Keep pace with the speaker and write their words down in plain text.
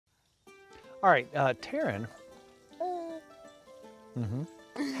All right, Taryn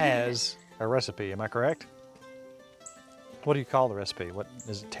has a recipe, am I correct? What do you call the recipe? What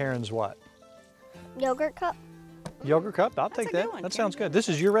is it? Taryn's what? Yogurt cup. Yogurt cup? I'll take that. One, That sounds good. This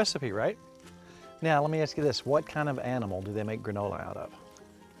is your recipe, right? Now, let me ask you this. What kind of animal do they make granola out of?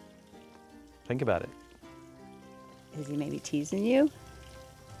 Think about it. Is he maybe teasing you?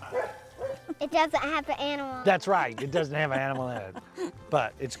 It doesn't have an animal. That's right. It doesn't have an animal in it.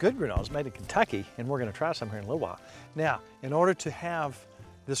 But it's good granola. It's made in Kentucky, and we're going to try some here in a little while. Now, in order to have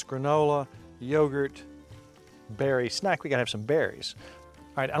this granola, yogurt, berry snack, we got to have some berries.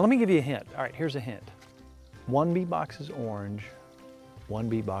 All right, let me give you a hint. All right, here's a hint. One bee box is orange, one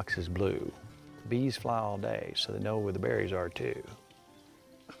bee box is blue. Bees fly all day, so they know where the berries are too.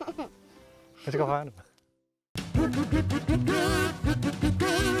 Let's go find them.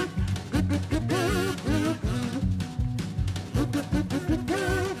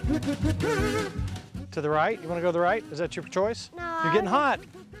 To the right? You want to go to the right? Is that your choice? No. You're getting hot.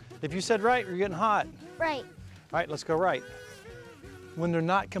 If you said right, you're getting hot. Right. All right, let's go right. When they're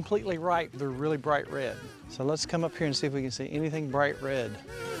not completely ripe, they're really bright red. So let's come up here and see if we can see anything bright red.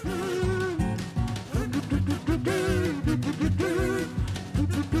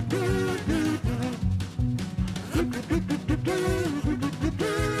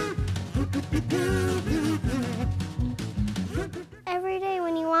 Every day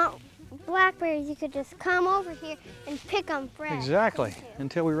when you want blackberries, you could just come over here and pick them fresh. Exactly,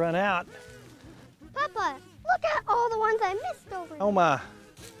 until we run out. Papa, look at all the ones I missed over Oh my.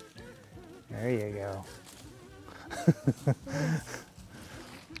 There you go.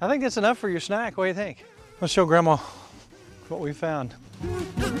 I think that's enough for your snack. What do you think? Let's show Grandma what we found.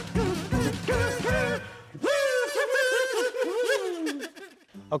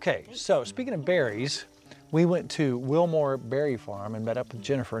 Okay, so speaking of berries, we went to Wilmore Berry Farm and met up with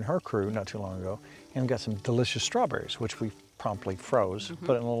Jennifer and her crew not too long ago and got some delicious strawberries, which we promptly froze,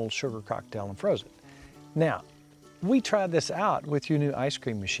 put in a little sugar cocktail and froze it. Now, we tried this out with your new ice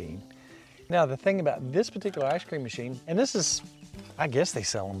cream machine. Now, the thing about this particular ice cream machine, and this is, I guess they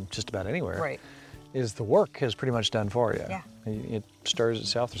sell them just about anywhere, Right. is the work is pretty much done for you. Yeah. It stirs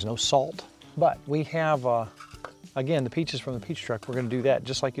itself, there's no salt. But we have, again, the peaches from the peach truck, we're gonna do that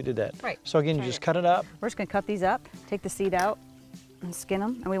just like you did that. Right. So again, you just cut it up. We're just gonna cut these up, take the seed out, and skin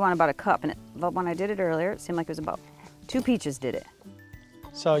them. And we want about a cup. And when I did it earlier, it seemed like it was about 2 peaches did it.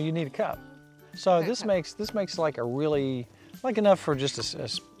 So you need a cup. So this makes like a really, like enough for just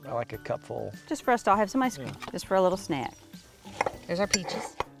like a cupful. Just for us to all have some ice cream, just for a little snack. There's our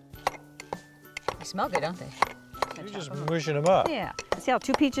peaches. They smell good, don't they? You're just mushing them up. Yeah. See how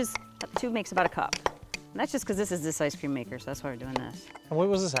 2 peaches, 2 makes about a cup. And that's just because this is this ice cream maker, so that's why we're doing this. And what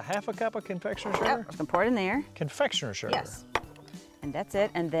was this, a half a cup of confectioner sugar? Yep. Just gonna pour it in there. Confectioner sugar. Yes. And that's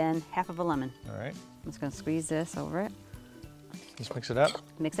it. And then half of a lemon. All right. I'm just gonna squeeze this over it. Just mix it up.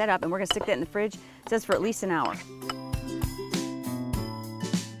 Mix that up, and we're gonna stick that in the fridge. It says for at least an hour.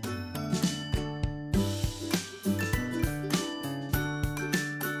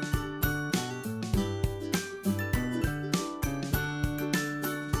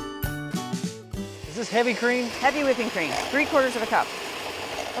 Is this heavy cream? Heavy whipping cream, 3/4 of a cup.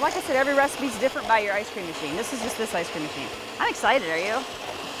 But like I said, every recipe's different by your ice cream machine. This is just this ice cream machine. I'm excited, are you?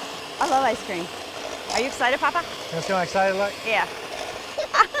 I love ice cream. Are you excited, Papa? You want to see how excited I look? Yeah.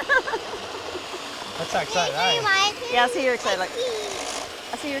 That's how excited I am. Yeah, I see you're excited. Look.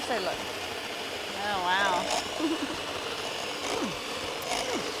 I see you're excited. Look. Oh, wow.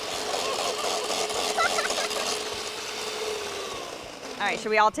 All right,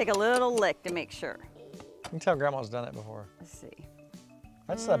 should we all take a little lick to make sure? You can tell Grandma's done it before. Let's see.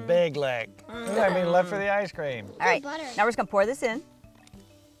 That's a big lick. There's not even left for the ice cream. All right, butter. now we're just gonna pour this in.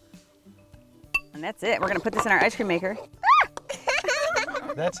 And that's it. We're gonna put this in our ice cream maker.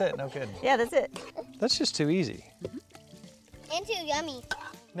 That's it, no kidding. Yeah, that's it. That's just too easy. And too yummy.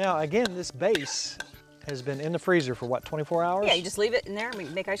 Now, again, this base has been in the freezer for what, 24 hours? Yeah, you just leave it in there and we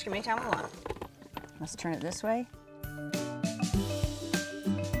can make ice cream anytime we want. Let's turn it this way.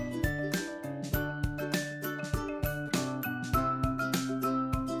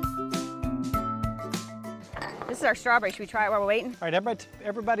 This is our strawberry. Should we try it while we're waiting? All right,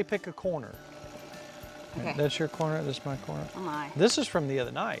 everybody pick a corner. Okay. That's your corner, this is my corner. Oh my. This is from the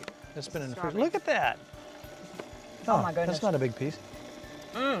other night. It's been in the freezer. Strawberry. Look at that. Oh my goodness. That's not a big piece.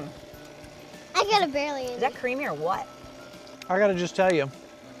 Mmm. I got a barely in Is that creamy or what? I gotta just tell you,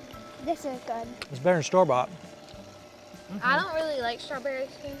 This is good. it's better than store-bought. I don't really like strawberry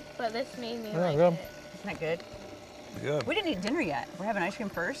ice cream, but this made me Yeah, like good. it. Isn't that good? Good. We didn't eat dinner yet. We're having ice cream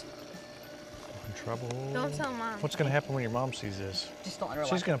first. trouble. Don't tell Mom. What's gonna happen when your mom sees this? Just don't let her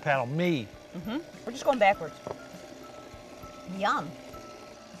She's watch. gonna paddle me. We're just going backwards. Yum.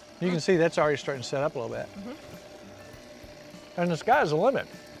 You can see that's already starting to set up a little bit. And the sky's the limit.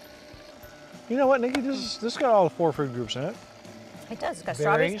 You know what, Nikki? This got all the 4 food groups in it. It does. It's got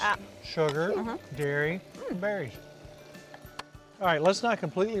Berries, strawberries. sugar, dairy, and berries. All right, let's not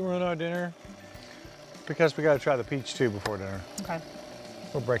completely ruin our dinner because we got to try the peach too before dinner. Okay.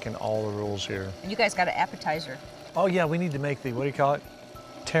 We're breaking all the rules here. And you guys got an appetizer. Oh yeah, we need to make the, what do you call it?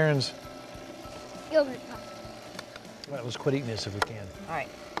 Taryn's. Yogurt cup. Well, let's quit eating this if we can. All right.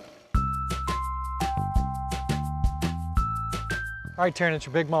 All right, Taryn, it's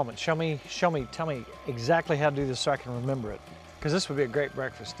your big moment. Show me, tell me exactly how to do this so I can remember it. Because this would be a great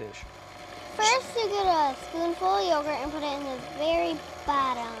breakfast dish. First, you get a spoonful of yogurt and put it in the very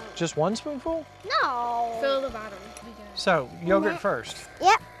bottom. Just 1 spoonful? No. Fill the bottom. So, yogurt first.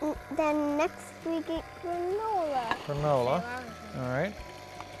 Yep. Then next we get granola. Granola. All right.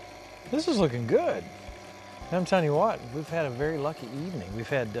 This is looking good. And I'm telling you what, we've had a very lucky evening. We've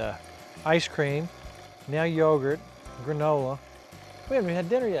had ice cream, now yogurt, granola. We haven't even had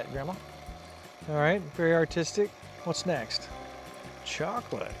dinner yet, Grandma. All right, very artistic. What's next?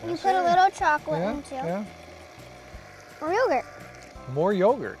 Chocolate. You That's put a it. little chocolate Yeah, into yeah. or yogurt. More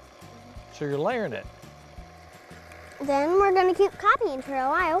yogurt. So you're layering it. Then we're gonna keep copying for a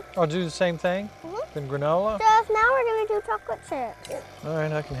while. I'll do the same thing. Then granola. Just now we're gonna do chocolate chips. All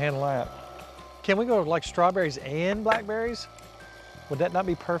right, I can handle that. Can we go with like strawberries and blackberries? Would that not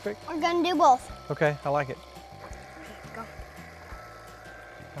be perfect? We're gonna do both. Okay, I like it. Go.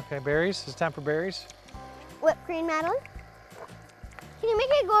 Okay, berries. It's time for berries. Whipped cream, Madeline. Can you make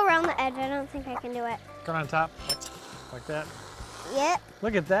it go around the edge? I don't think I can do it. Go on top, like that. Yep,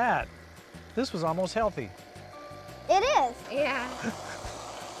 Look at that. This was almost healthy. it is. Yeah.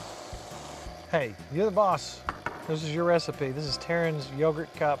 Hey, you're the boss. This is your recipe. This is Taryn's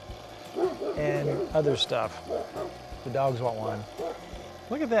yogurt cup and other stuff. The dogs want one.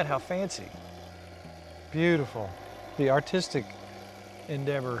 Look at that, how fancy. Beautiful. The artistic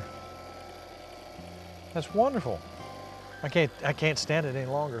endeavor. That's wonderful. I can't stand it any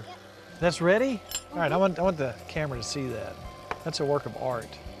longer. That's ready? All right, I want the camera to see that. That's a work of art.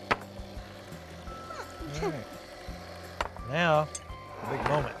 All right. Now, the big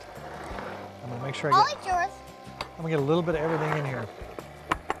moment. I'm gonna make sure I'll I eat yours. I'm gonna get a little bit of everything in here.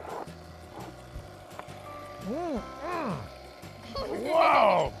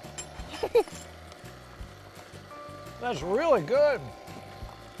 Whoa! That's really good.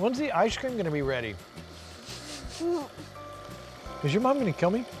 When's the ice cream gonna be ready? Is your mom gonna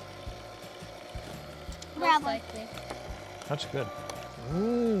kill me? Most Probably. likely. That's good.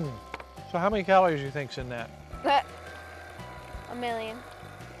 So how many calories do you think's in that? 1,000,000.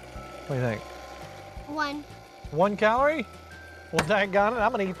 What do you think? 1. 1 calorie? Well, daggone it,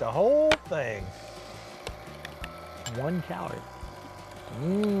 I'm gonna eat the whole thing. 1 calorie.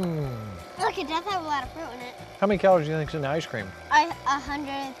 Look, it does have a lot of fruit in it. How many calories do you think's in the ice cream?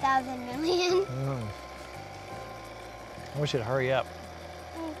 100,000 million. I wish it'd hurry up.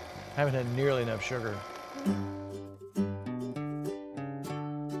 I haven't had nearly enough sugar.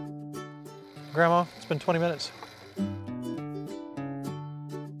 Grandma, it's been 20 minutes.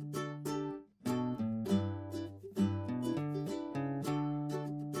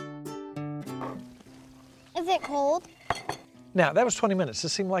 Is it cold? Now, that was 20 minutes.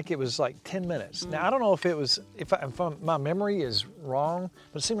 This seemed like it was like 10 minutes. Now, I don't know if it was, if my memory is wrong,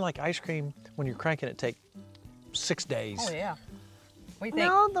 but it seemed like ice cream, when you're cranking it, take 6 days. Oh, yeah. What do you think?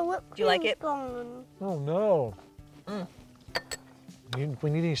 No, the whipped cream. Do you like it? Gone. Oh, no. We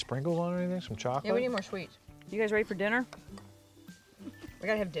need any sprinkles on or anything? Some chocolate? Yeah, we need more sweets. You guys ready for dinner? We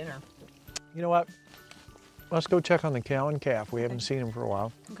gotta have dinner. You know what? Let's go check on the cow and calf. We haven't seen them for a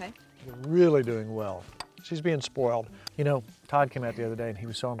while. Okay. They're really doing well. She's being spoiled. You know, Todd came out the other day and he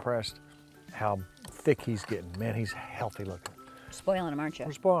was so impressed how thick he's getting. Man, he's healthy looking. Spoiling them, aren't you?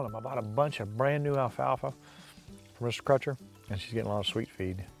 We're spoiling him. I bought a bunch of brand new alfalfa from Mr. Crutcher, and she's getting a lot of sweet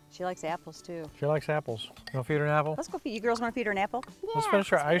feed. She likes apples too. She likes apples. You want to feed her an apple? Let's go feed you girls. Want to feed her an apple? Let's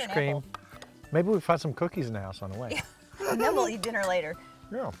finish our let's ice feed her an cream. Maybe we find some cookies in the house on the way. And then we'll eat dinner later.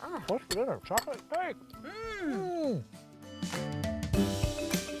 Yeah. What's for dinner? Chocolate cake.